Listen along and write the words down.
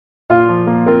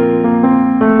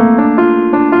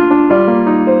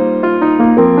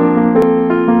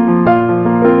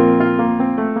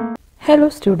Hello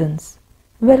students,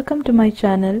 welcome to my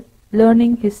channel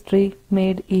Learning History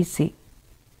Made Easy.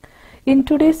 In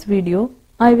today's video,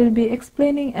 I will be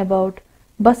explaining about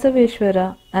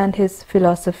Basaveshwara and his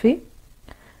philosophy.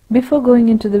 Before going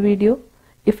into the video,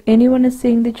 if anyone is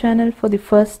seeing the channel for the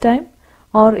first time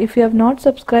or if you have not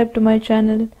subscribed to my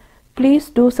channel, please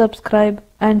do subscribe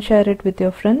and share it with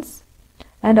your friends.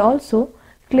 And also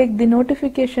click the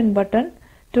notification button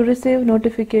to receive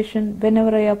notification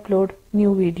whenever I upload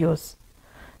new videos.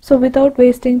 So without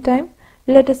wasting time,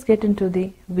 let us get into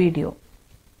the video.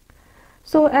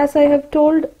 So as I have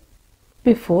told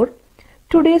before,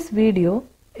 today's video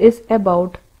is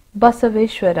about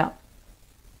Basaveshwara.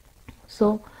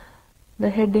 So the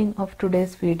heading of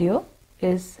today's video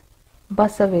is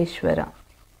Basaveshwara.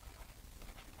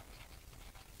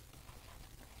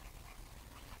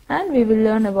 And we will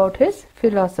learn about his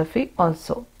philosophy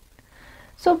also.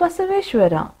 So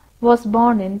Basaveshwara was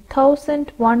born in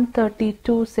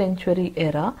 1132 century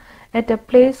era at a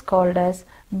place called as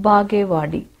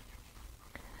Bagewadi.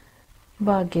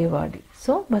 Bagewadi.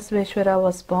 So Basaveshwara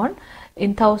was born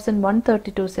in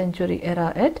 1132 century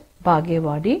era at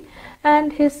Bagewadi,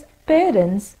 and his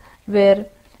parents were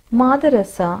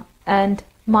Madarasa and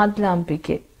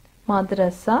Madalambike.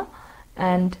 Madarasa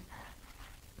and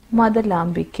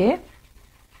Madalambike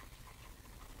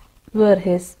were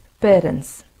his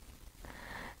parents.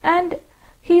 And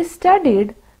he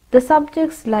studied the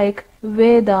subjects like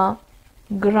Veda,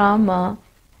 grammar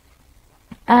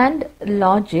and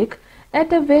logic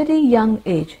at a very young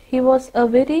age. He was a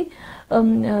very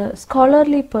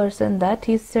scholarly person, that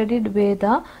he studied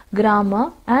Veda,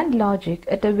 grammar and logic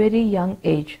at a very young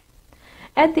age.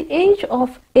 At the age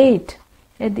of 8,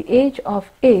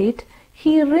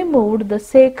 he removed the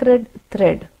sacred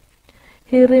thread.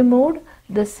 He removed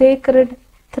the sacred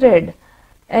thread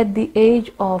at the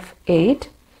age of 8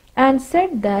 and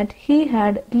said that he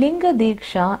had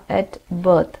Lingadeeksha at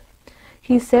birth.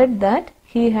 He said that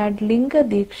he had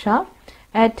Lingadeeksha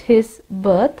at his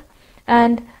birth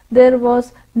and there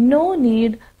was no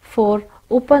need for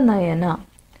Upanayana.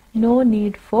 No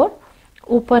need for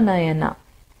Upanayana.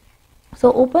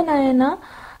 So Upanayana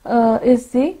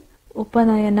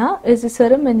is the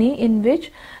ceremony in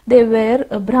which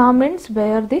Brahmins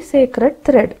wear the sacred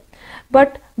thread.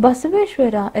 But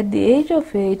Basaveshwara, at the age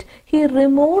of 8, he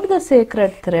removed the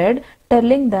sacred thread,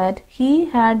 telling that he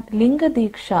had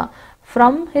Lingadeeksha.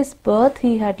 From his birth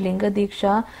he had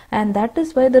Lingadeeksha, and that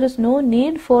is why there is no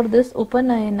need for this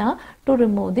Upanayana to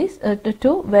remove this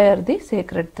to wear the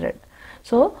sacred thread.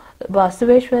 So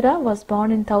Basaveshwara was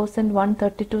born in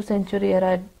 1132 century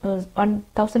era,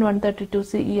 1132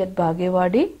 CE at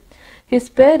Bagewadi. His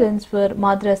parents were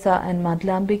Madarasa and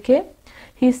Madalambike.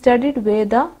 He studied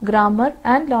Veda, grammar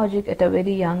and logic at a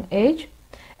very young age.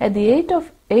 At the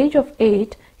age of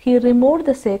 8, he removed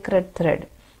the sacred thread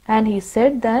and he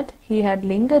said that he had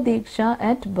Lingadeeksha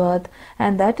at birth,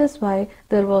 and that is why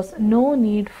there was no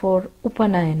need for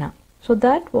Upanayana. So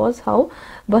that was how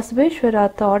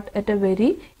Basaveshwara thought at a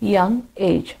very young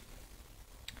age.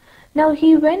 Now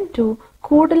he went to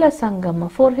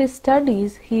Kudalasangama. For his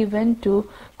studies, he went to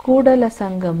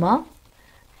Kudalasangama,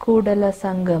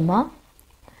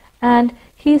 and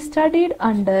he studied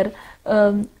under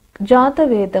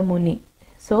Jatavedamuni.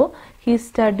 So he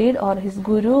studied, or his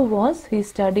guru was, he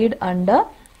studied under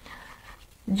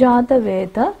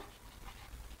Jatavedamuni.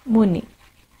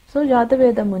 So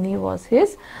Jatavedamuni was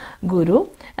his guru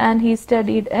and he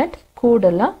studied at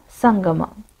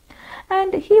Kudalasangama.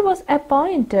 And he was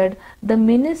appointed the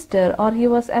minister, or he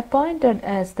was appointed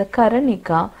as the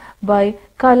Karanika by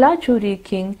Kalachuri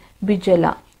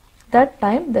king-Bijjala. That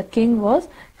time the king was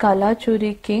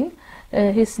Kalachuri king,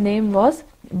 his name was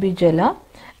Bijjala,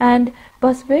 and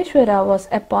Basaveshwara was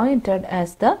appointed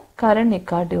as the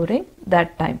Karanika during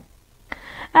that time.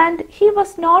 And he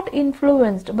was not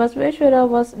influenced, Basaveshwara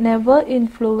was never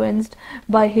influenced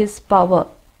by his power.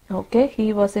 Okay,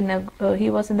 he was in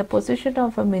the position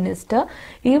of a minister.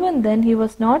 Even then he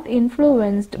was not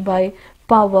influenced by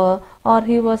power, or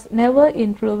he was never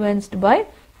influenced by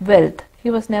wealth. He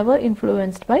was never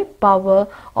influenced by power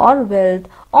or wealth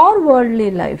or worldly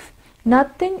life.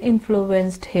 Nothing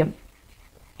influenced him.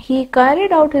 He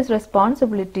carried out his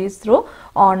responsibilities through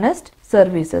honest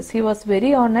services. He was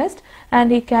very honest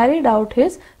and he carried out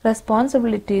his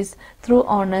responsibilities through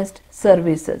honest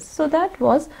services. So that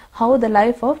was how the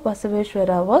life of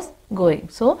Basaveshwara was going.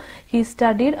 So he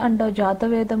studied under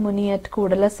Jatavedamuni at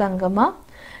Kudalasangama.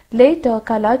 Later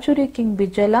Kalachuri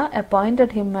king-Bijjala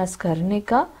appointed him as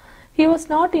Karanika. He was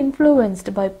not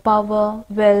influenced by power,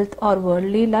 wealth or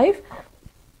worldly life.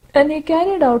 and he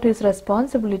carried out his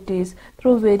responsibilities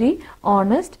through very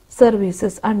honest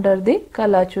services under the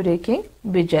Kalachuri king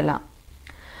Bijjala.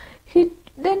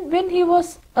 When he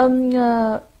was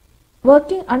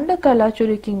working under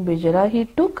Kalachuri king Bijjala, he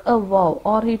took a vow,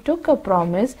 or he took a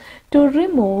promise to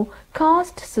remove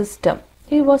caste system.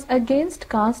 He was against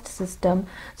caste system,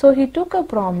 so he took a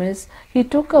promise, he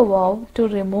took a vow to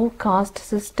remove caste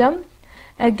system.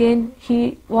 Again,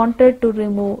 he wanted to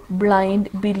remove blind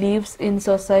beliefs in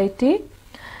society,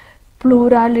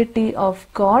 plurality of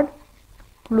God,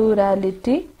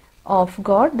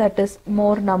 that is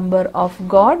more number of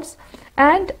gods,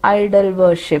 and idol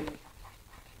worship.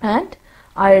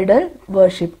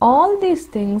 All these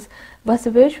things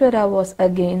Basaveshwara was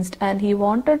against, and he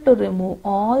wanted to remove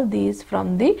all these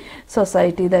from the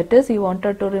society. That is, he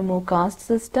wanted to remove caste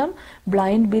system,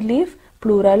 blind belief,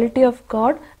 plurality of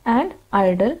God, and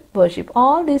idol worship.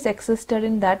 All these existed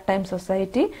in that time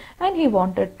society, and he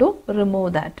wanted to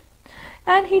remove that.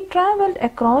 And he travelled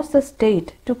across the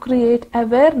state to create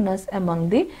awareness among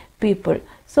the people.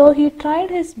 So he tried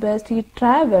his best, he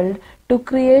travelled to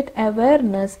create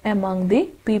awareness among the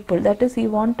people. That is, he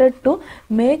wanted to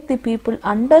make the people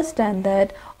understand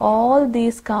that all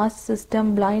these caste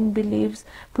system, blind beliefs,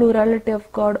 plurality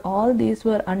of God, all these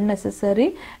were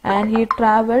unnecessary, and he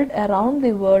travelled around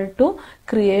the world to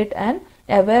create an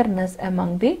awareness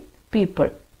among the people.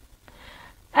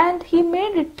 And he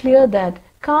made it clear that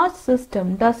caste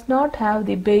system does not have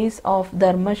the base of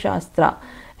Dharma Shastra.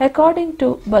 According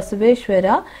to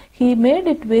Basaveshwara, he made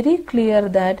it very clear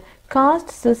that caste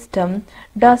system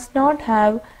does not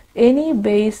have any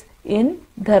base in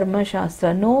Dharma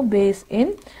Shastra, no base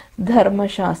in Dharma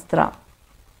Shastra.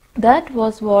 That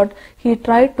was what he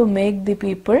tried to make the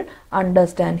people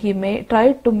understand. He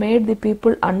tried to make the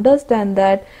people understand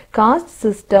that caste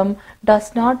system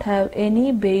does not have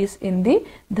any base in the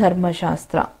Dharma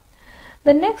Shastra.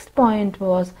 The next point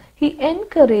was he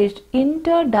encouraged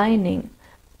interdining.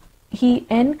 He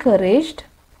encouraged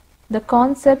the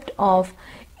concept of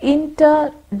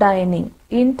interdining.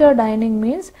 Interdining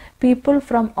means people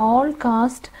from all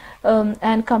caste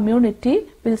and community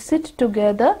will sit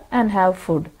together and have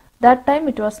food. That time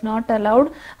it was not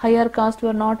allowed, higher caste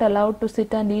were not allowed to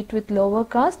sit and eat with lower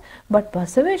caste, but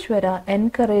Basaveshwara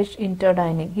encouraged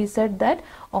interdining. He said that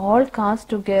all caste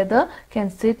together can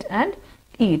sit and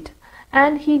eat.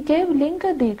 And he gave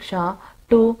Lingadeeksha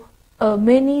to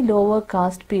many lower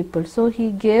caste people. So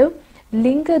he gave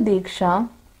Lingadeeksha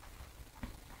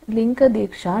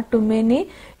to many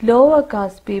lower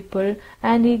caste people,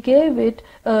 and he gave it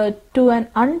to an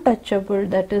untouchable,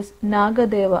 that is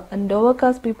Nagadeva. And lower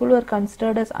caste people were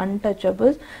considered as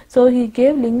untouchables, so he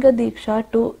gave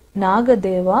Lingadeeksha to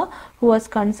Nagadeva, who was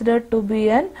considered to be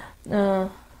an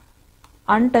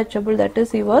untouchable, that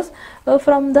is, he was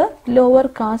from the lower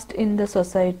caste in the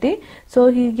society. So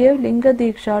he gave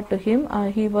Lingadeeksha to him.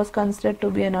 He was considered to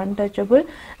be an untouchable,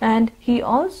 and he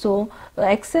also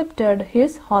accepted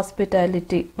his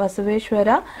hospitality.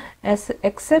 Basaveshwara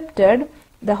accepted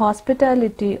the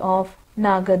hospitality of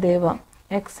Nagadeva,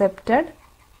 accepted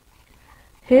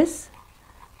his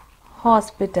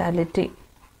hospitality.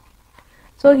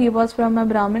 So he was from a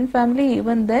Brahmin family.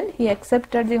 Even then he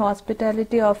accepted the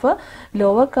hospitality of a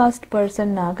lower caste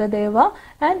person, Nagadeva,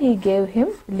 and he gave him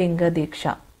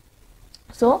Lingadeeksha.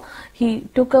 So he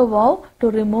took a vow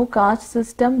to remove caste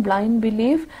system, blind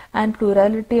belief, and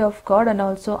plurality of God, and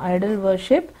also idol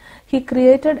worship. He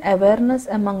created awareness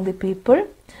among the people.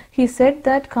 He said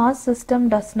that caste system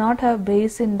does not have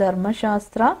base in Dharma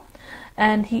Shastra,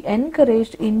 and he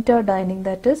encouraged interdining,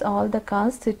 that is, all the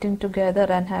castes sitting together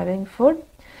and having food.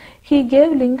 He gave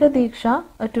Lingadeeksha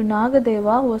to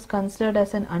Nagadeva, who was considered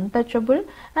as an untouchable,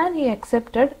 and he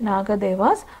accepted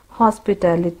Nagadeva's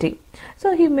hospitality.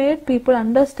 So he made people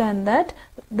understand that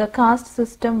the caste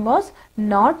system was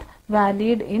not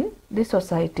valid in the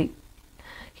society.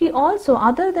 He also,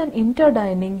 other than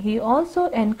interdining, he also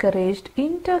encouraged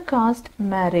intercaste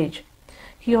marriage.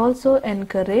 He also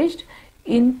encouraged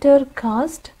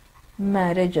intercaste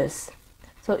marriages.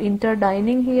 So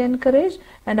interdining he encouraged,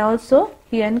 and also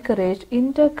he encouraged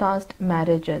intercaste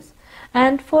marriages.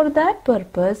 And for that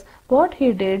purpose, what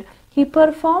he did, he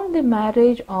performed the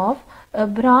marriage of a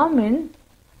Brahmin.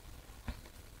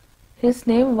 His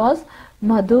name was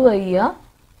Madhuvaiah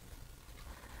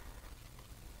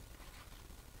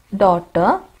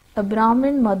daughter, a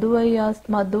Brahmin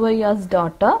Madhuvaiah's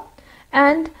daughter,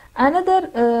 and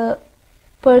another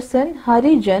person,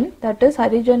 Harijan, that is,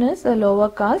 Harijan is a lower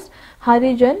caste,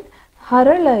 Harijan,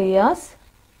 Haralaiah's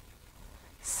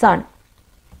son.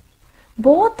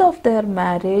 Both of their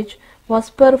marriage was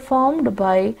performed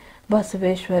by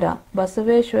Basaveshwara.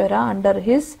 Basaveshwara, under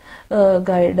his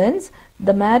guidance,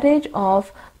 the marriage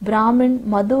of Brahmin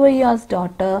Madhuvaiah's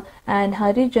daughter and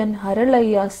Harijan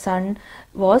Haralaiah's son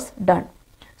was done.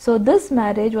 So this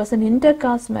marriage was an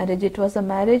intercaste marriage. It was a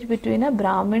marriage between a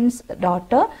Brahmin's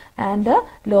daughter and a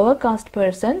lower caste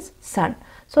person's son.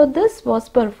 So this was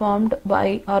performed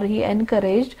by, or he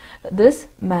encouraged this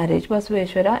marriage.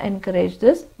 Basaveshwara encouraged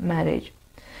this marriage.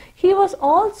 He was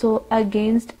also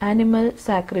against animal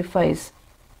sacrifice.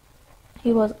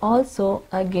 He was also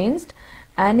against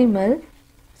animal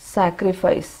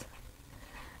sacrifice.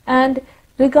 And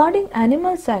regarding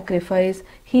animal sacrifice,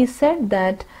 he said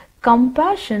that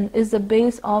compassion is the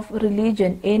base of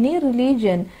religion. Any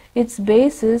religion, its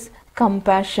base is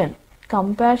compassion.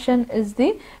 Compassion is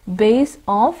the base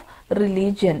of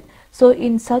religion. So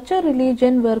in such a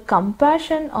religion where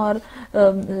compassion or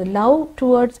love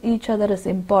towards each other is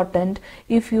important,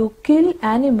 if you kill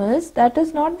animals, that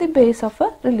is not the base of a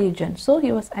religion. So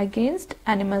he was against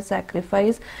animal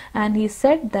sacrifice, and he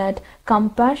said that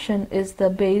compassion is the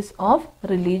base of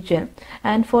religion.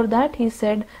 And for that he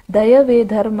said Dayave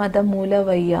Dharmada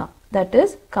Moolavaiah, that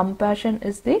is, compassion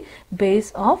is the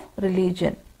base of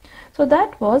religion. So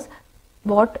that was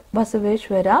what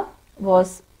Basaveshwara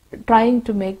was trying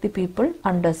to make the people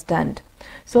understand.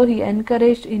 So he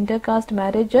encouraged intercaste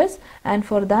marriages, and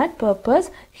for that purpose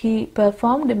he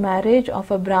performed the marriage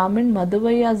of a Brahmin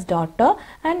Madhuvaiah's daughter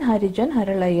and Harijan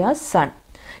Haralaiah's son.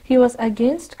 He was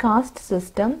against caste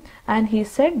system, and he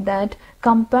said that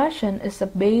compassion is the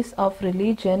base of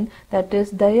religion, that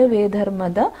is Dayave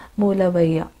Dharmada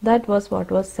Moolavaiah. That was what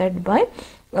was said by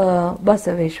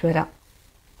Basaveshwara.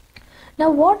 Now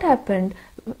what happened?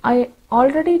 I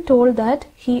already told that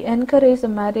he encouraged the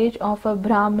marriage of a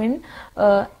Brahmin's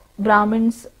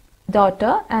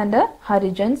daughter and a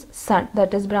Harijan's son,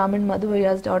 that is Brahmin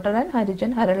Madhuvaiah's daughter and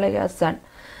Harijan Haralaiah's son.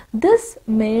 This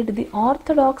made the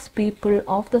orthodox people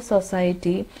of the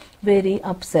society very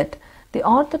upset. The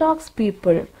orthodox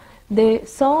people, they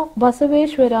saw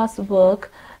Basaveshwara's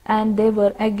work and they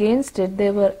were against it.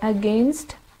 They were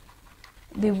against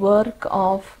the work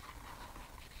of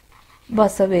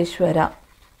Basaveshwara.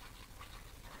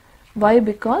 Why?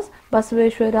 Because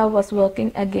Basaveshwara was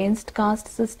working against caste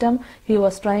system. He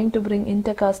was trying to bring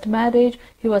intercaste marriage.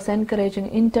 He was encouraging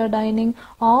interdining.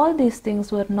 All these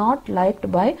things were not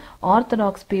liked by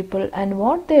orthodox people, and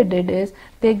what they did is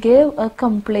they gave a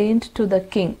complaint to the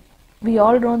king. We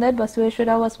all know that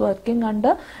Basaveshwara was working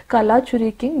under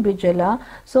Kalachuri king-Bijjala.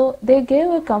 So they gave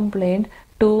a complaint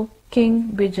to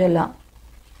king-Bijjala.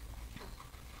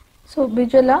 So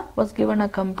Bijjala was given a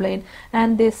complaint,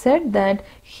 and they said that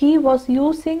he was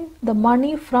using the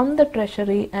money from the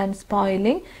treasury and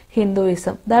spoiling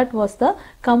Hinduism. That was the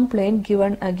complaint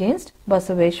given against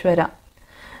Basaveshwara.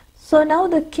 So now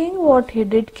the king, what he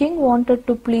did, king wanted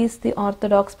to please the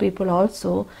orthodox people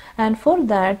also, and for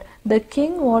that the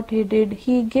king, what he did,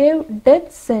 he gave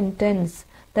death sentence,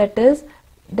 that is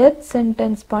death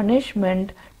sentence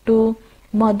punishment to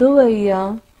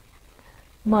Madhuvaiah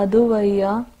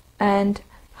and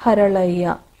Haralaiah.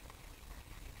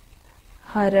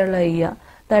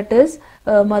 That is,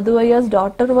 Madhuvaiah's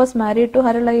daughter was married to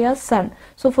Haralaiah's son.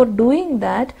 So for doing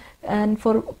that and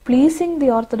for pleasing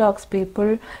the orthodox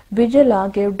people,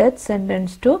 Bijjala gave death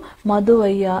sentence to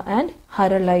Madhuvaiah and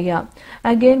Haralaiah.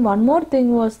 Again, one more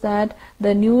thing was that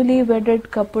the newly wedded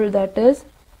couple, that is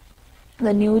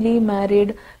the newly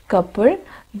married couple,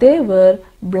 they were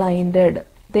blinded.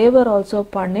 They were also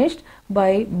punished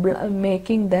by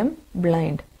making them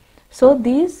blind. So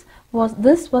this was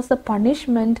the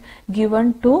punishment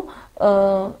given to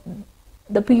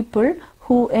the people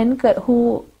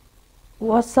who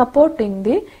was supporting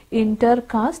the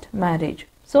intercaste marriage.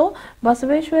 So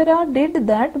Basaveshwara did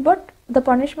that, but the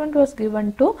punishment was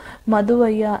given to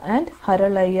Madhuvaiah and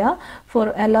Haralaiah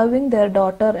for allowing their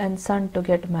daughter and son to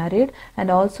get married, and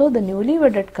also the newly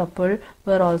wedded couple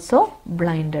were also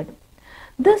blinded.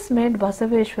 This made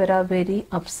Basaveshwara very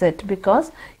upset,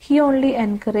 because he only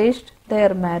encouraged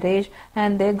their marriage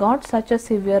and they got such a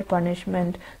severe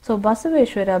punishment. So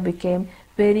Basaveshwara became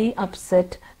very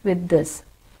upset with this,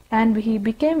 and he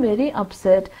became very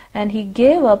upset and he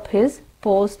gave up his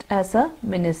post as a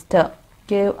minister.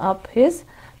 He gave up his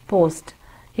post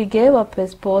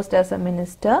as a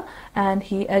minister, and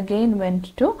he again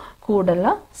went to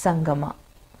Kudalasangama.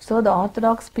 So the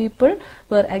orthodox people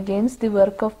were against the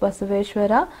work of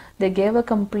Basaveshwara. They gave a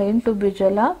complaint to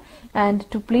Bijjala, and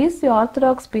to please the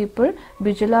orthodox people,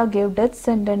 Bijjala gave death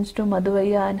sentence to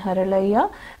Madhuvaiah and Haralaiah,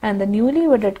 and the newly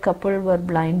wedded couple were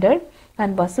blinded.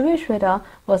 and Basaveshwara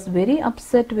was very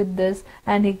upset with this,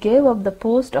 and he gave up the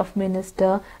post of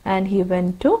minister and he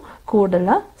went to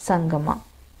Kudalasangama.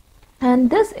 And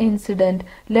this incident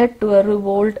led to a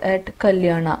revolt at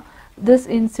Kalyana. This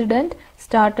incident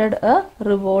started a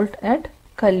revolt at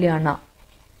Kalyana.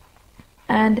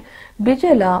 And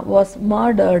Bijjala was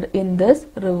murdered in this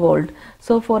revolt.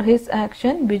 So for his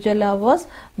action, Bijjala was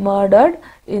murdered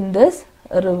in this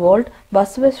revolt.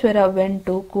 Basaveshwara went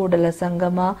to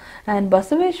Kudalasangama, and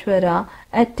Basaveshwara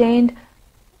attained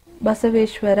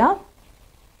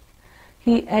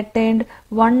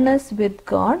oneness with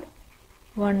God.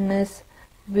 Oneness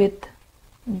with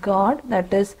God,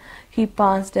 that is, he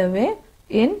passed away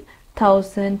in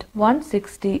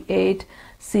 1168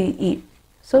 CE.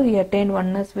 So he attained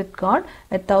oneness with God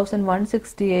at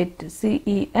 1168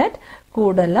 CE at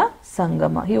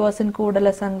Kudalasangama. He was in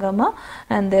Kudalasangama,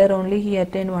 and there only he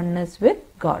attained oneness with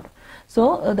God.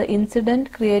 So the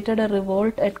incident created a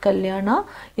revolt at Kalyana.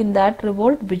 In that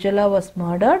revolt, Bijjala was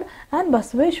murdered, and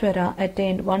Basaveshwara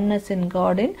attained oneness in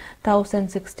God in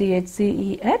 1068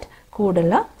 CE at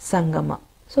Kudalasangama.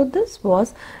 So this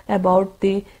was about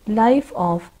the life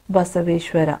of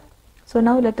Basaveshwara. So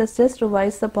now let us just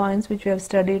revise the points which we have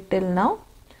studied till now.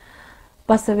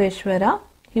 Basaveshwara,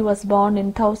 he was born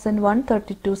in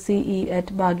 1132 CE at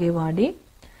Bagewadi.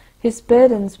 His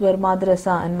parents were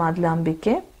Madarasa and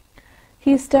Madalambike.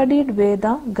 He studied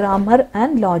Veda, grammar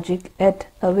and logic at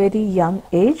a very young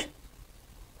age.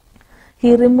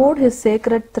 He removed his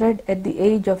sacred thread at the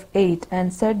age of 8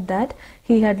 and said that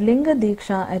he had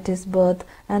Lingadeeksha at his birth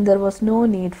and there was no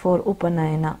need for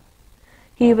Upanayana.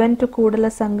 He went to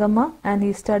Kudalasangama and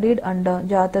he studied under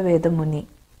Jatavedamuni.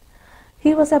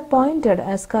 He was appointed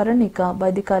as Karanika by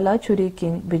the Kalachuri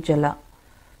king-Bijjala.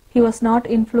 He was not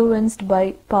influenced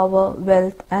by power,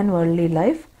 wealth and worldly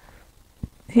life.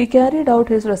 He carried out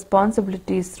his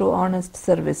responsibilities through honest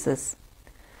services.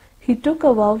 He took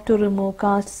a vow to remove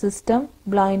caste system,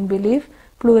 blind belief,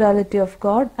 plurality of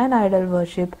God and idol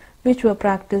worship which were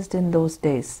practiced in those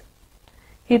days.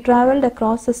 He travelled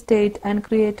across the state and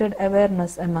created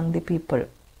awareness among the people.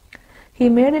 He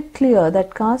made it clear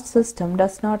that caste system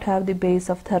does not have the base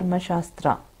of Dharma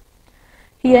Shastra.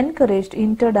 He encouraged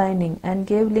interdining and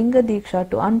gave Lingadeeksha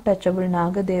to untouchable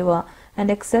Nagadeva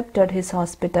and accepted his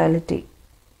hospitality.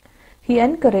 He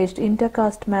encouraged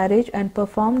intercaste marriage and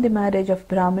performed the marriage of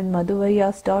Brahmin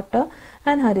Madhuvaiah's daughter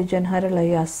and Harijan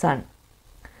Haralaiah's son.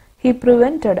 He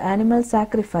prevented animal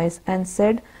sacrifice and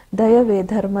said, Dayave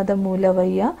Dharmada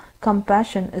Moolavaiah,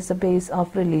 compassion is the base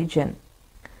of religion.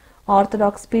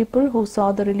 Orthodox people who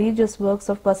saw the religious works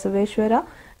of Basaveshwara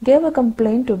gave a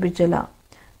complaint to Bijjala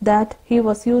that he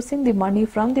was using the money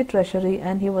from the treasury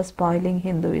and he was spoiling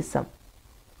Hinduism.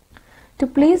 To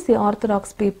please the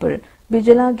Orthodox people,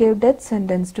 Bijjala gave death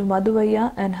sentence to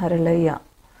Madhuvaiah and Haralaiah.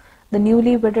 The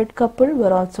newly wedded couple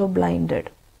were also blinded.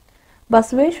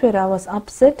 Basaveshwara was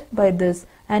upset by this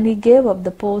and he gave up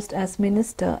the post as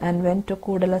minister and went to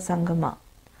Kudalasangama.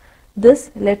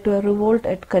 This led to a revolt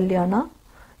at Kalyana.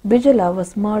 Bijjala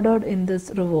was murdered in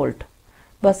this revolt.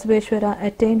 Basaveshwara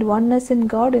attained oneness in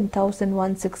God in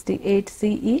 1168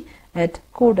 CE at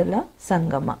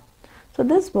Kudalasangama. So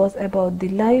this was about the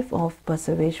life of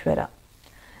Basaveshwara.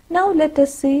 Now let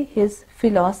us see his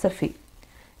philosophy.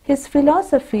 His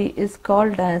philosophy is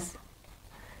called as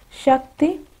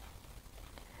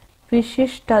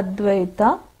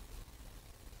Shaktivishishtadvaita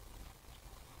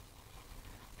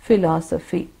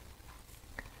philosophy.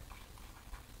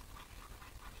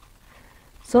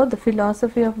 So the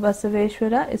philosophy of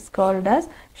Basaveshwara is called as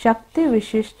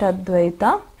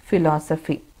Shaktivishishtadvaita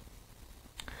philosophy.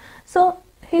 So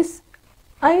his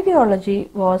ideology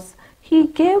was he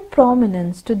gave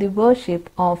prominence to the worship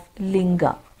of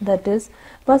Linga. That is,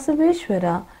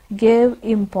 Basaveshwara gave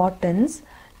importance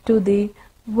to the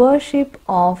worship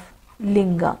of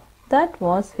Linga. That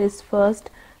was his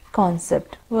first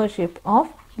concept, worship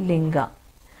of Linga.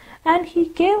 And he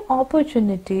gave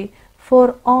opportunity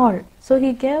for all. So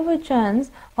he gave a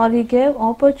chance or he gave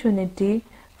opportunity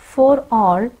for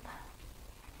all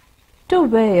to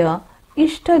wear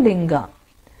Ishtalinga.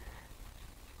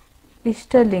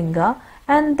 Ishtalinga,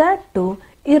 and that too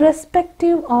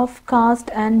irrespective of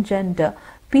caste and gender.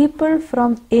 People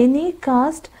from any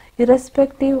caste,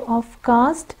 irrespective of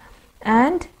caste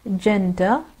and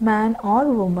gender, man or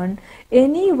woman,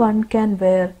 anyone can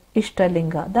wear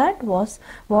Ishtalinga. That was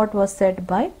what was said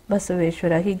by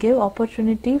Basaveshwara. He gave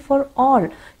opportunity for all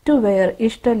to wear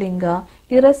Ishtalinga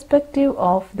irrespective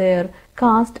of their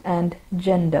caste and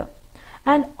gender.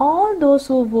 And all those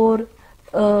who wore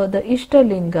the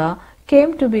Ishtalinga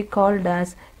came to be called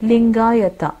as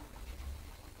Lingayata.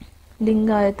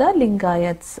 Lingayata,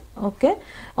 Lingayats. Okay,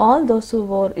 all those who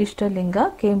wore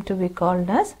Ishtalinga came to be called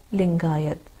as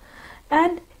Lingayat.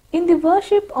 And in the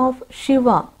worship of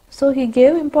Shiva, so he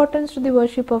gave importance to the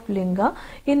worship of Linga.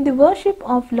 In the worship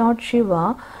of Lord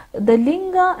Shiva, the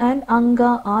Linga and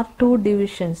Anga are two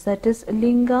divisions, that is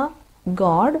Linga,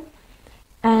 God,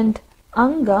 and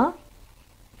Anga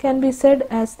can be said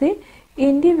as the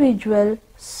individual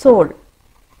soul.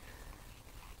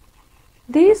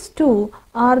 These two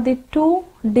are the two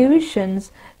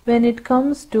divisions when it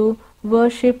comes to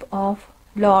worship of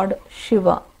Lord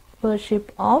Shiva.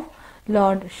 Worship of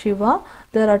Lord Shiva,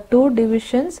 there are two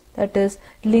divisions, that is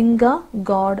Linga,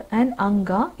 God, and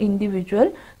Anga,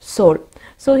 individual soul.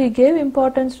 So he gave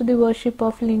importance to the worship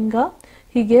of Linga.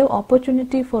 He gave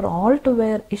opportunity for all to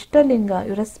wear Ishtalinga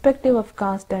irrespective of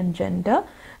caste and gender,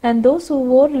 and those who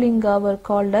wore Linga were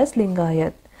called as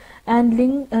Lingayat. And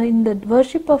in the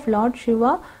worship of Lord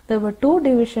Shiva, there were two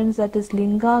divisions, that is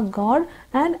Linga, God,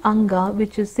 and Anga,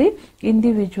 which is the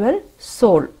individual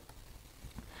soul.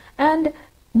 And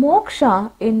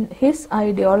moksha, in his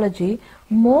ideology,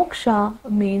 moksha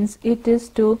means it is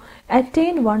to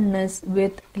attain oneness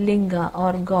with Linga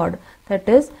or God, that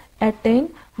is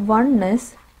attain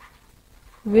oneness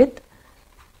with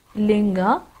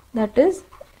Linga, that is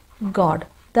God.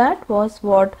 That was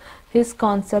what his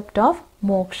concept of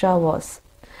moksha was.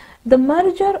 The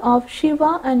merger of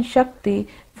Shiva and Shakti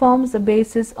forms the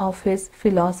basis of his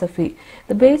philosophy.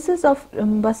 The basis of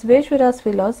Basaveshwara's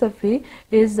philosophy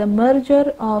is the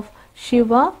merger of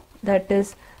Shiva, that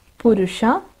is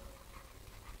Purusha,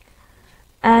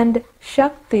 and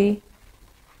Shakti,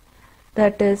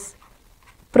 that is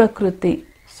Prakriti.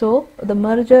 So the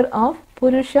merger of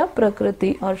Purusha,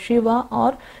 Prakriti, or Shiva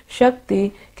or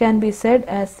Shakti can be said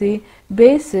as the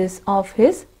basis of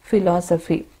his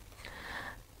philosophy.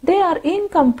 They are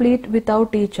incomplete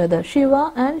without each other.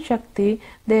 Shiva and Shakti,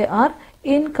 they are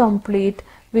incomplete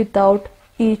without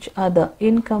each other.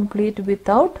 Incomplete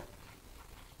without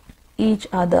each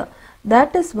other.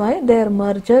 That is why their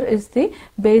merger is the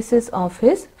basis of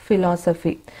his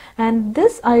philosophy. And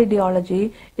this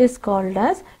ideology is called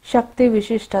as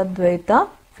Shaktivishishtadvaita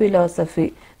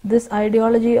philosophy. This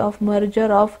ideology of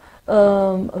merger of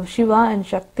Shiva and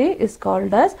Shakti is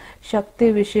called as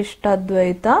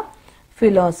Shaktivishishtadvaita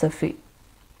philosophy.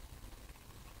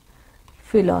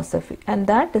 And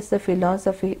that is the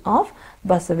philosophy of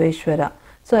Basaveshwara.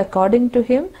 So according to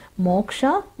him,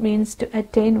 moksha means to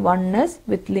attain oneness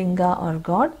with Linga or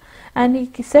God, and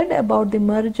he said about the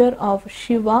merger of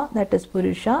Shiva, that is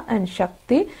Purusha, and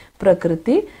Shakti,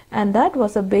 Prakriti, and that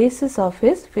was a basis of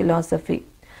his philosophy.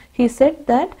 He said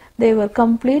that they were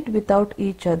complete without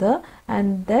each other,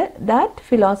 and that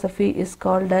philosophy is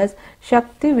called as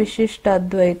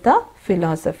Shaktivishishtadvaita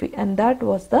philosophy, and that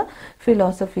was the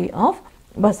philosophy of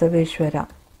Basaveshwara.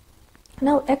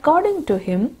 Now according to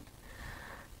him,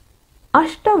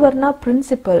 Ashtavarna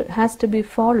principle has to be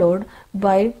followed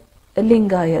by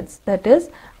Lingayats, that is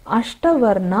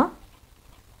Ashtavarna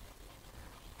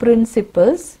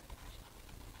principles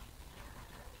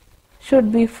should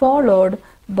be followed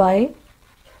by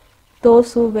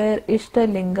those who wear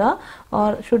Ishtalinga,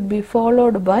 or should be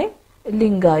followed by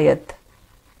Lingayat.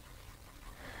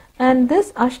 And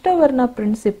this Ashtavarna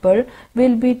principle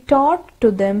will be taught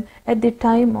to them at the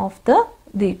time of the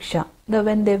Deeksha.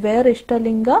 When they wear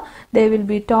Ishtalinga, they will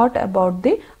be taught about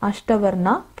the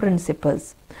Ashtavarna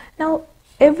principles. Now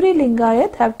every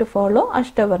Lingayat have to follow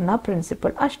Ashtavarna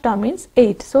principle. Ashta means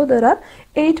 8. So there are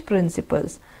 8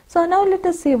 principles. So now let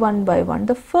us see one by one.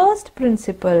 The first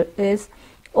principle is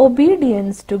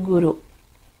obedience to Guru.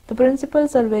 The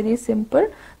principles are very simple.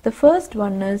 The first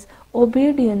one is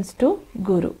obedience to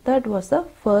Guru. That was the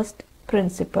first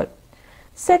principle.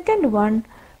 Second one,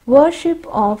 worship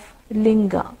of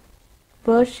Linga.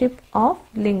 Worship of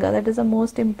Linga. That is the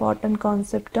most important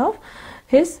concept of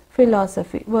his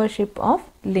philosophy. Worship of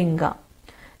Linga.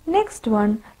 Next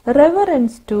one,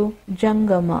 reverence to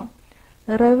Jangama.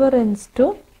 Reverence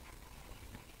to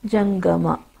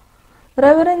Jangama.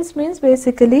 Reverence means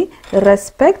basically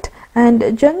respect, and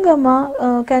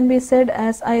Jangama can be said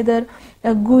as either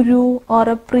a guru or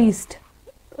a priest.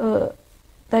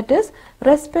 That is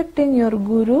respecting your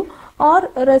guru or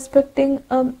respecting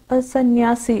a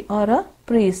sannyasi or a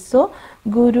priest. So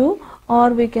guru, or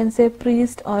we can say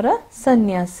priest or a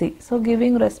sannyasi. So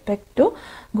giving respect to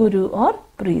guru or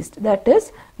priest. That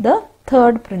is the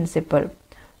third principle.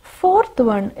 Fourth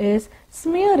one is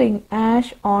smearing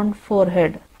ash on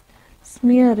forehead.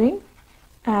 Smearing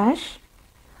ash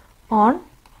on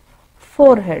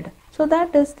forehead. So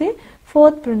that is the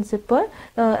fourth principle.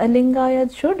 A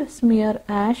Lingayat should smear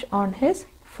ash on his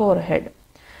forehead.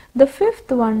 The fifth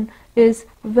one, is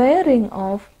wearing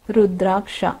of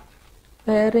Rudraksha.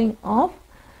 Wearing of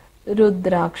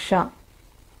Rudraksha.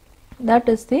 That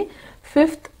is the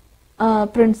fifth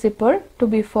principle to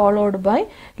be followed by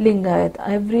Lingayat.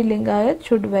 Every Lingayat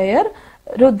should wear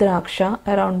Rudraksha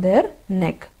around their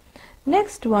neck.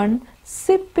 Next one,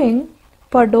 sipping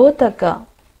Padotaka.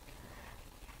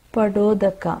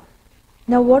 Padotaka.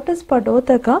 Now what is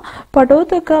Padotaka?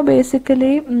 Padotaka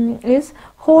basically is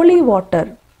holy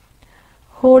water.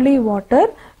 Holy water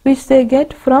which they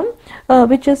get from,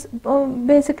 which is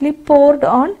basically poured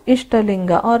on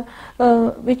Ishtalinga,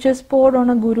 or which is poured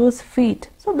on a guru's feet.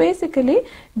 So basically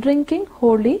drinking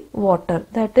holy water,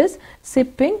 that is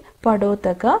sipping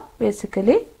Padotaka,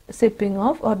 basically sipping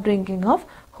of or drinking of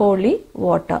holy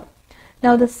water.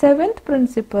 Now the seventh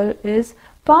principle is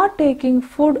partaking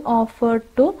food offered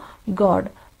to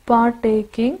God.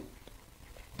 Partaking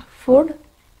food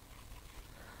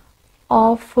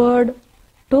offered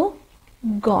to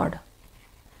God.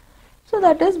 So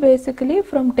that is basically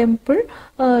from temple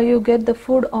you get the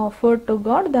food offered to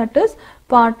God. That is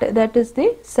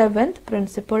the seventh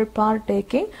principle,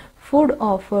 partaking food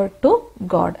offered to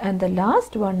God. And the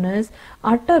last one is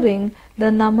uttering the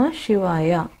Namah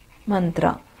Shivaya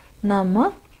mantra.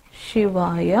 Namah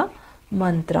Shivaya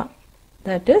mantra.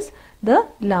 That is the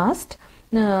last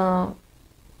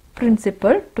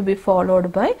principle to be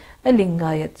followed by a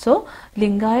Lingayat. So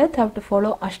Lingayat have to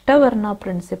follow Ashtavarna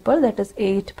principle, that is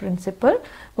 8 principle.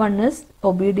 One is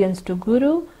obedience to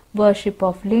Guru, worship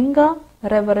of Linga,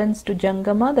 reverence to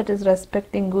Jangama, that is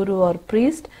respecting Guru or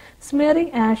priest,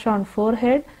 smearing ash on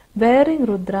forehead, wearing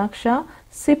Rudraksha,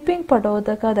 sipping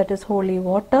Padotaka, that is holy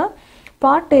water,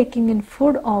 partaking in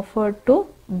food offered to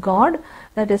God,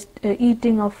 that is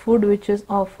eating of food which is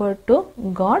offered to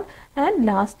God, and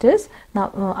last is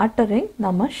uttering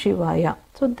Namah Shivaya.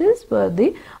 So these were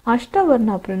the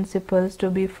Ashtavarna principles to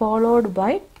be followed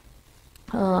by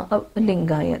a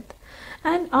Lingayat.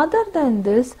 And other than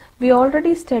this, we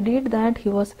already studied that he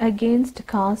was against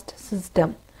caste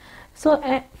system. So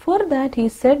for that he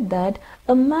said that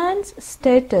a man's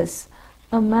status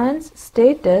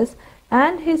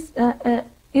and his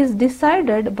is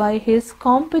decided by his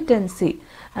competency.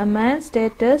 A man's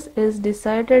status is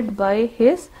decided by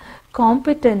his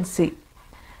competency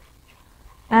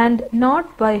and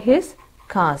not by his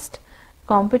caste.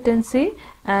 Competency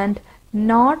and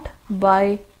not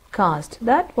by caste.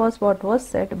 That was what was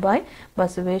said by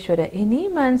Basaveshwara. Any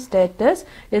man's status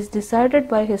is decided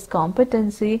by his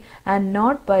competency and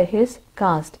not by his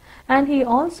caste. And he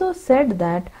also said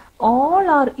that all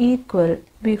are equal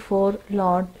before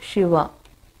Lord Shiva.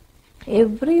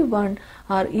 Everyone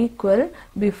are equal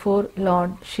before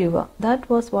Lord Shiva. That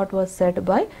was what was said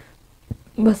by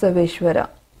Basaveshwara.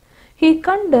 He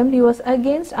condemned, he was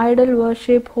against idol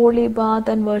worship, holy bath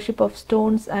and worship of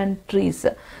stones and trees.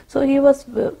 So he was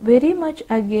very much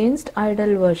against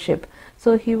idol worship.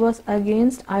 So he was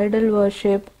against idol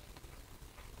worship,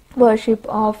 worship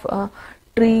of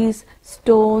trees,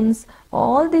 stones,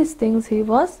 all these things he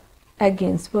was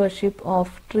against. Worship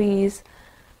of trees,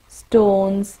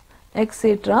 stones,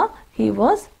 etc. he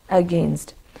was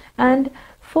against. And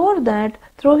for that,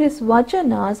 through his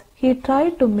vachanas, he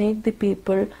tried to make the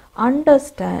people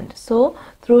understand. So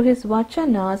through his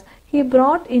vachanas, he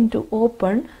brought into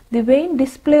open the vain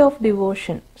display of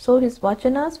devotion. So his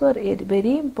vachanas were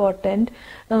very important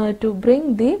to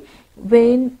bring the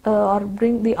vain or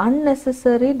bring the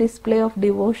unnecessary display of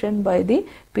devotion by the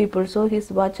people. So his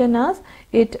vachanas,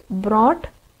 it brought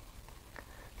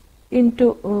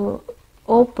into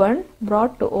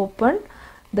brought to open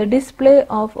the display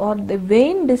of, or the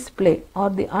vain display or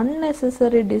the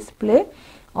unnecessary display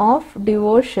of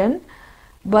devotion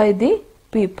by the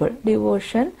people.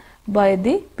 Devotion by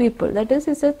the people. That is,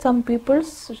 he said some people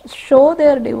show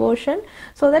their devotion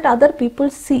so that other people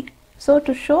see. So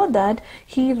to show that,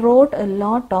 he wrote a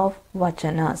lot of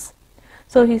vachanas.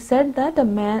 So he said that a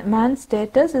man's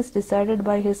status is decided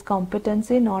by his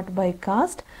competency, not by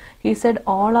caste. He said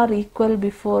all are equal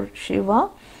before Shiva.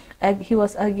 He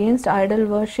was against idol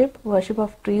worship, worship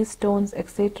of trees, stones,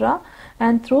 etc.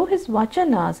 And through his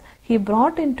vachanas, he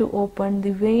brought into open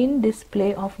the vain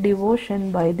display of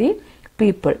devotion by the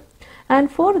people.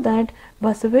 And for that,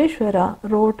 Basaveshwara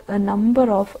wrote a number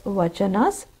of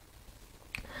vachanas.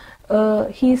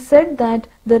 He said that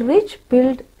the rich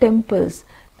build temples.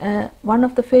 One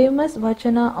of the famous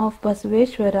vachana of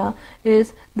Basaveshwara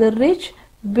is the rich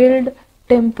build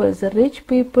temples. The rich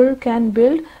people can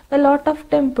build a lot of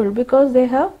temple because they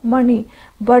have money.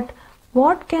 But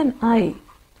what can I,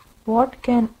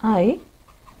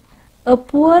 a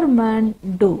poor man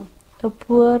do? A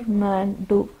poor man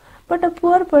do. But a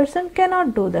poor person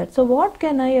cannot do that. So what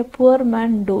can a poor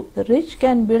man do? The rich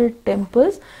can build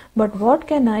temples, but what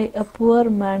can a poor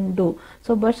man do?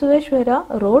 So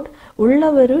Basaveshwara wrote,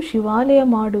 Ullavaru Shivalaya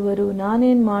Maduvaru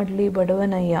Nanen Madli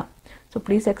Badavanaya. So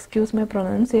please excuse my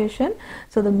pronunciation.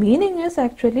 So the meaning is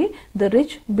actually the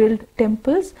rich build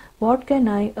temples. What can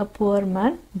a poor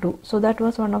man do? So that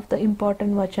was one of the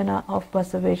important vachana of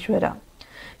Basaveshwara.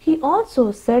 He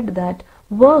also said that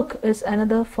work is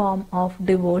another form of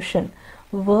devotion.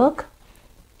 Work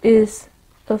is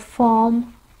a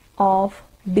form of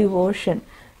devotion.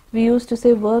 We used to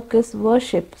say work is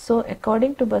worship. So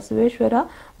according to Basaveshwara,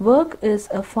 work is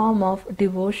a form of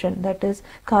devotion. That is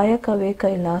Kayakave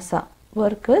Kailasa.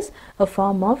 Work is a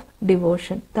form of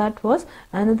devotion. That was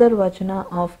another vachana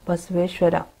of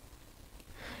Basaveshwara.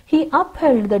 He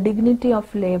upheld the dignity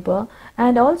of labor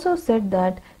and also said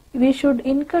that we should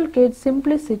inculcate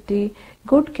simplicity,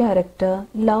 good character,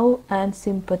 love and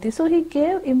sympathy. So he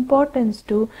gave importance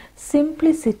to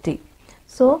simplicity.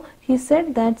 So he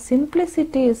said that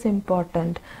simplicity is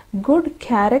important, good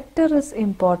character is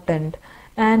important,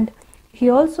 and he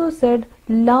also said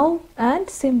love and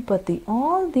sympathy.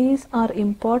 All these are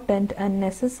important and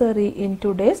necessary in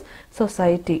today's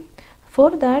society.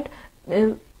 For that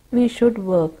we should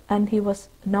work, and he was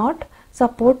not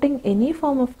supporting any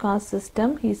form of caste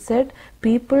system. He said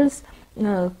people's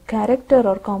character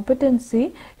or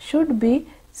competency should be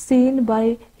seen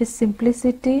by his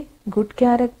simplicity, good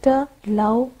character,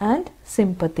 love and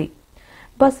sympathy.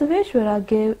 Basaveshwara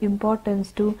gave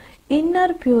importance to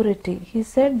inner purity. He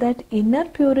said that inner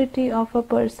purity of a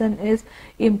person is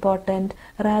important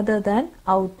rather than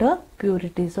outer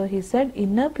purity. So he said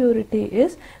inner purity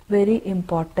is very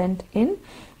important in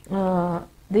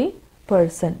the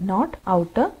person, not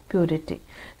outer purity.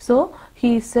 So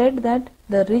he said that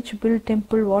the rich build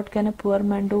temple, what can a poor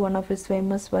man do? One of his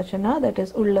famous vachana, that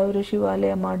is Ullavaru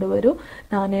Shivalaya Maduvaru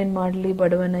Nanen Madli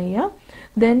Badavanaya.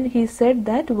 Then he said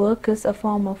that work is a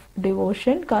form of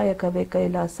devotion, Kayakave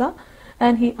Kailasa,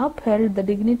 and he upheld the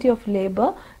dignity of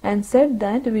labor and said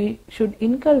that we should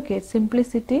inculcate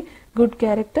simplicity, good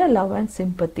character, love and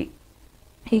sympathy.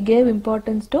 He gave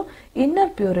importance to inner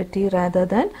purity rather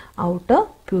than outer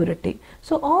purity.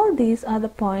 So all these are the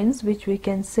points which we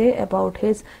can say about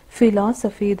his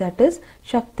philosophy, that is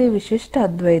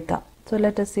Shaktivishishtadvaita. So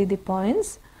let us see the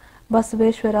points.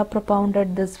 Basaveshwara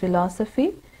propounded this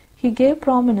philosophy. He gave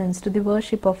prominence to the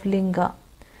worship of Linga.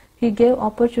 He gave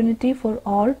opportunity for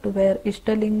all to wear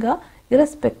Ishtalinga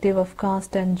irrespective of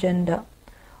caste and gender.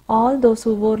 All those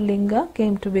who wore Linga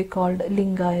came to be called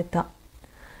Lingayata.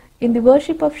 In the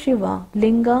worship of Shiva,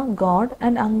 Linga-God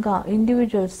and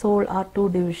Anga-individual soul are two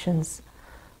divisions.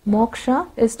 Moksha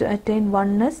is to attain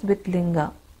oneness with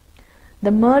Linga.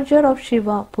 The merger of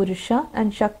Shiva, Purusha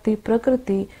and Shakti,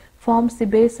 Prakriti forms the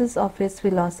basis of his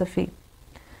philosophy.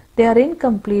 They are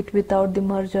incomplete without the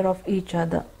merger of each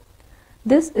other.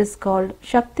 This is called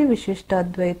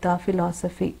Shaktivishishtadvaita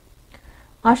philosophy.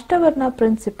 Ashtavarna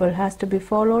principle has to be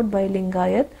followed by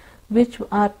Lingayat, which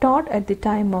are taught at the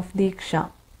time of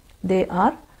Deeksha. They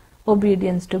are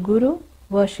obedience to Guru,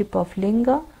 worship of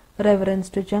Linga, reverence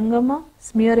to Jangama,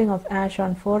 smearing of ash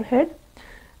on forehead,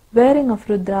 wearing of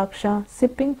Rudraksha,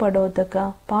 sipping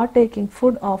Padotaka, partaking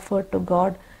food offered to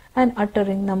God, and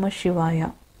uttering Namah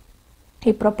Shivaya.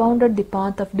 He propounded the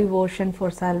path of devotion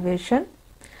for salvation.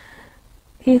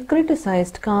 He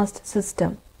criticized caste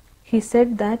system. He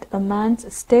said that a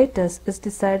man's status is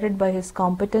decided by his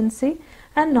competency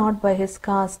and not by his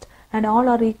caste, and all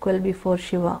are equal before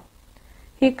Shiva.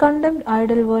 He condemned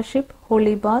idol worship,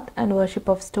 holy bath and worship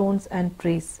of stones and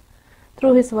trees.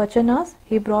 Through his vachanas,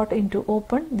 he brought into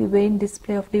open the vain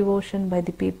display of devotion by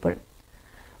the people.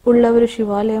 Ullavaru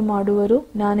Shivalaya Maduvaru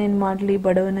Nanen Madli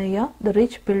Badavanaya, the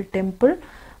rich build temple,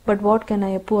 but what can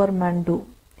a poor man do?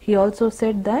 He also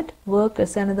said that work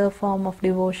is another form of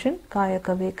devotion,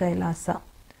 Kayakave Kailasa.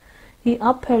 He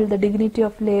upheld the dignity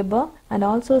of labor and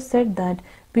also said that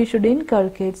we should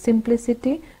inculcate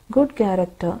simplicity, good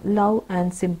character, love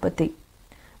and sympathy.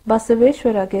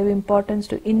 Basaveshwara gave importance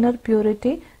to inner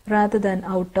purity rather than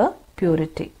outer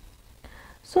purity.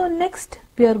 So next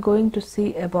we are going to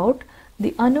see about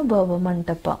the Anubhava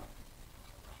Mantapa.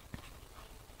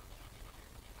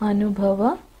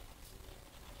 Anubhava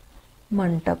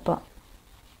Mantapa.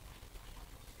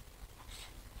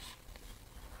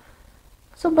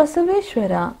 So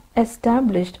Basaveshwara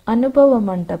established Anubhava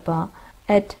Mantapa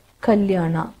at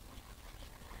Kalyana,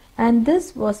 and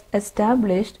this was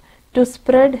established to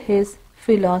spread his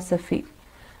philosophy.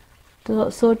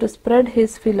 So to spread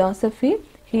his philosophy,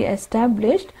 he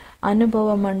established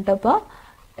Anubhava Mantapa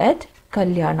at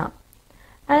Kalyana.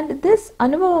 And this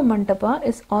Anubhava Mantapa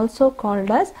is also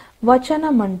called as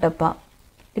Vachana Mantapa.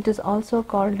 It is also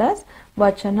called as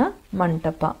Vachana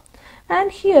Mantapa.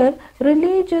 And here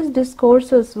religious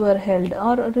discourses were held,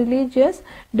 or religious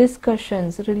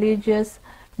discussions, religious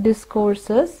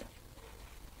discourses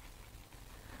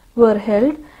were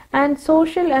held, and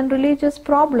social and religious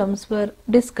problems were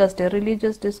discussed.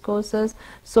 Religious discourses,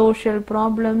 social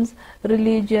problems,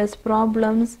 religious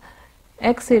problems,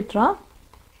 etc.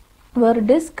 were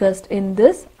discussed in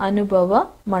this Anubhava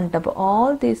Mantapa.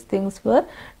 All these things were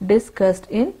discussed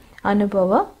in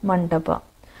Anubhava Mantapa.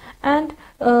 And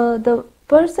the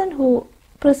person who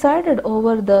presided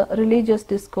over the religious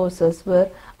discourses were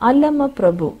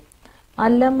Allamaprabhu.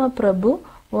 Allamaprabhu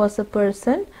was a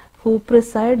person who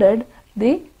presided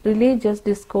the religious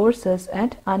discourses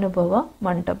at Anubhava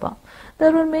Mantapa.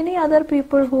 There were many other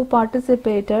people who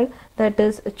participated, that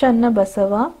is Channa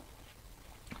Basava,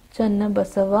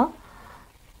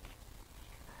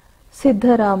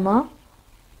 Siddharama,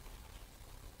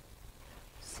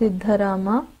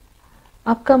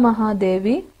 Akka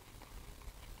Mahadevi,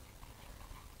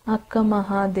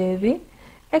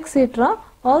 etc.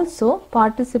 also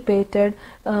participated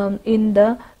in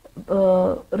the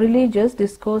religious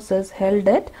discourses held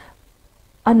at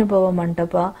Anubhava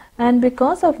Mantapa, and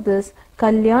because of this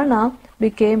Kalyana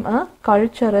became a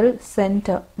cultural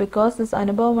center. Because this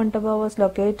Anubhava Mantapa was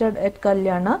located at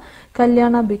Kalyana,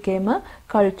 Kalyana became a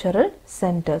cultural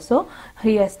center. So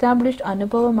he established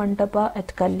Anubhava Mantapa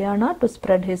at Kalyana to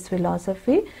spread his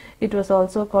philosophy. It was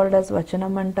also called as Vachana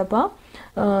Mantapa.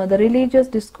 The religious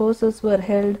discourses were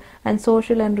held and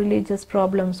social and religious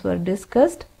problems were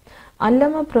discussed.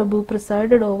 Allamaprabhu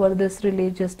presided over these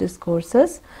religious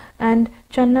discourses, and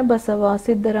Channa Basava,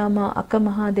 Siddharama, Akka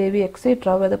Mahadevi,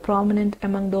 etc. were the prominent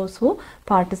among those who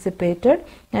participated,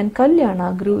 and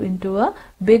Kalyana grew into a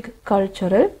big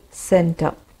cultural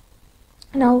center.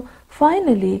 Now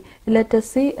finally let us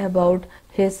see about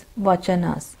his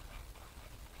Vachanas.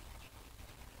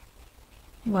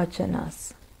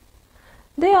 Vachanas.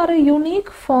 They are a unique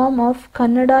form of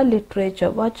Kannada literature.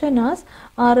 Vachanas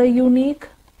are a unique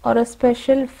or a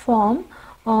special form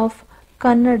of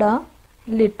Kannada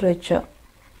literature.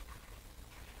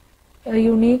 A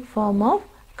unique form of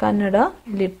Kannada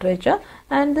literature,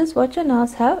 and these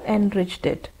Vachanas have enriched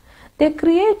it. They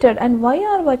created, and why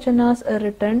are Vachanas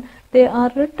written? They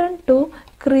are written to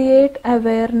create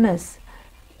awareness.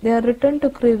 They are written to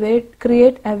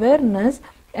create awareness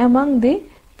among the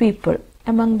people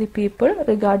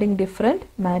regarding different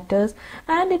matters,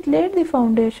 and it laid the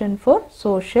foundation for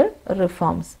social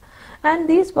reforms. And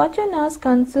these Vachanas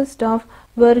consist of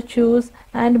virtues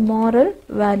and moral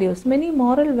values. Many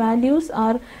moral values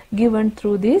are given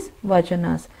through these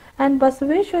Vachanas, and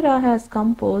Basaveshwara has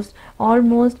composed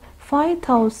almost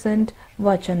 5,000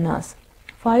 Vachanas.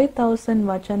 5,000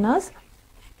 Vachanas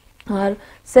are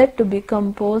said to be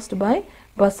composed by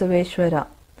Basaveshwara.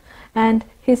 And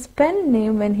his pen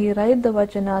name, when he writes the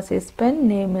Vachanas, his pen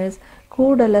name is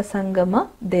Kudalasangama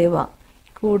Deva.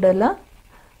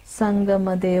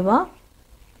 Kudalasangama Deva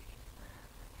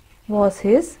was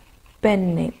his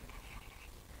pen name.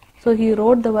 So he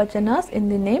wrote the Vachanas in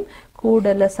the name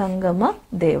Kudalasangama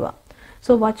Deva.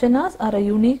 So Vachanas are a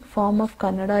unique form of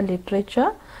Kannada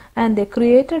literature, and they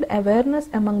created awareness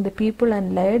among the people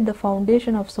and laid the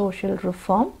foundation of social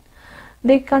reform.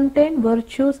 They contain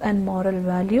virtues and moral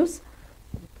values.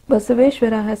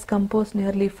 Basaveshwara has composed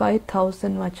nearly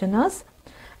 5,000 Vachanas,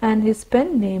 and his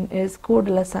pen name is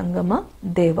Kudalasangama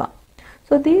Deva.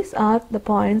 So these are the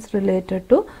points related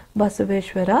to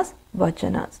Basaveshwara's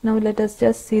Vachanas. Now let us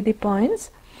just see the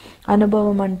points.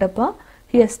 Anubhava Mantapa.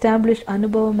 He established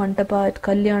Anubhava Mantapa at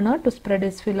Kalyana to spread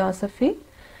his philosophy.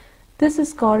 This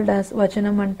is called as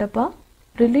Vachana Mantapa.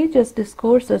 Religious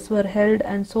discourses were held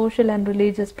and social and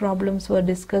religious problems were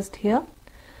discussed here.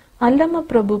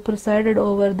 Allamaprabhu presided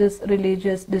over these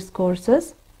religious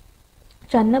discourses.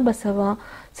 Channa Basava,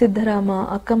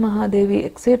 Siddharama, Akka Mahadevi,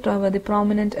 etc. were the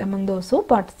prominent among those who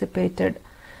participated.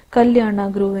 Kalyana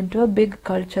grew into a big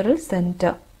cultural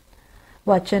center.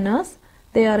 Vachanas,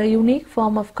 they are a unique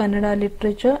form of Kannada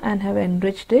literature and have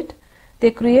enriched it.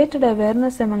 They created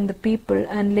awareness among the people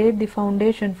and laid the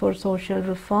foundation for social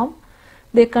reform.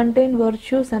 They contain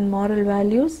virtues and moral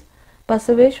values.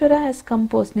 Basaveshwara has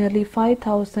composed nearly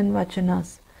 5,000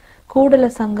 Vachanas.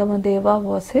 Kudalasangama Deva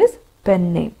was his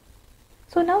pen name.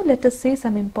 So now let us see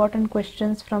some important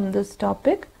questions from this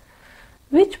topic.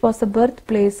 Which was the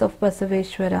birthplace of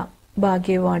Basaveshwara?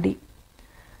 Bagewadi.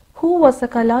 Who was the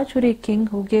Kalachuri king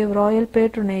who gave royal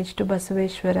patronage to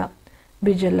Basaveshwara?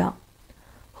 Bijjala.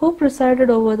 Who presided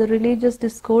over the religious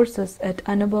discourses at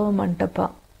Anubhava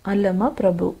Mantapa?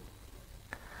 Allamaprabhu.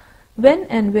 When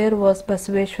and where was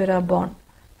Basaveshwara born?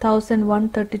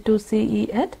 1132 CE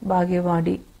at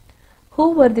Bagewadi.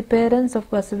 Who were the parents of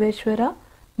Basaveshwara?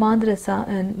 Madarasa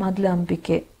and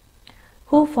Madalambike.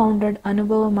 Who founded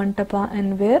Anubhava Mantapa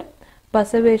and where?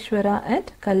 Basaveshwara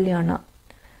at Kalyana.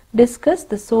 Discuss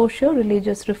the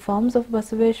socio-religious reforms of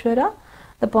Basaveshwara.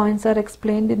 The points are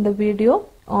explained in the video.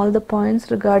 All the points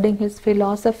regarding his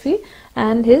philosophy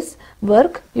and his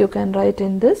work you can write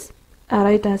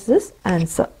as this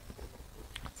answer.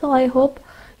 So I hope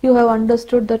you have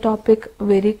understood the topic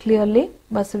very clearly.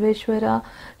 Basaveshwara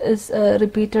is a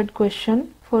repeated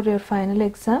question for your final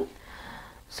exam.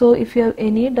 So if you have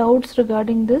any doubts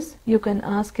regarding this, you can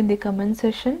ask in the comment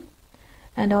section.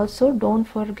 And also don't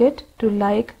forget to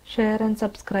like, share and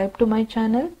subscribe to my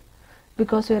channel,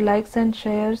 because your likes and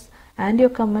shares and your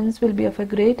comments will be of a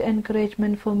great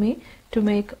encouragement for me to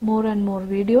make more and more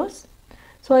videos.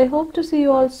 So I hope to see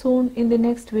you all soon in the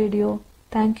next video.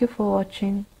 Thank you for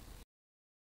watching.